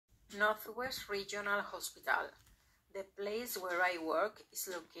Northwest Regional Hospital. The place where I work is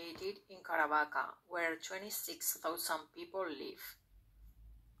located in Caravaca, where 26,000 people live.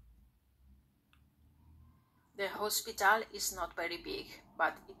 The hospital is not very big,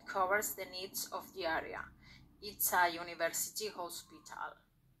 but it covers the needs of the area. It's a university hospital.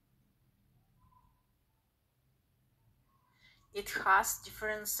 It has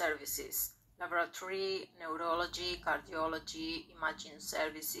different services: laboratory, neurology, cardiology, imaging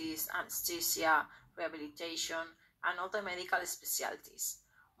services, anesthesia, rehabilitation, and other medical specialties.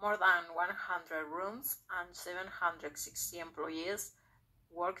 More than 100 rooms and 760 employees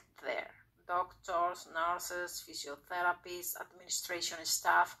work there. Doctors, nurses, physiotherapists, administration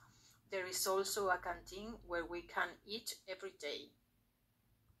staff. There is also a canteen where we can eat every day.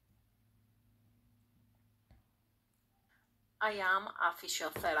 I am a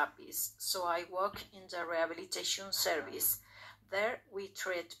physiotherapist, so I work in the rehabilitation service. There we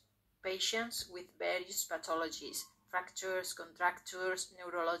treat patients with various pathologies: fractures, contractures,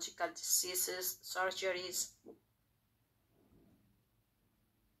 neurological diseases, surgeries.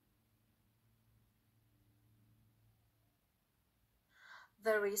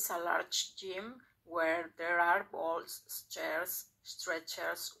 There is a large gym where there are balls, chairs,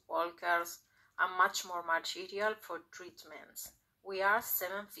 stretchers, walkers, and much more material for treatments. We are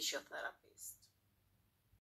 7 physiotherapists.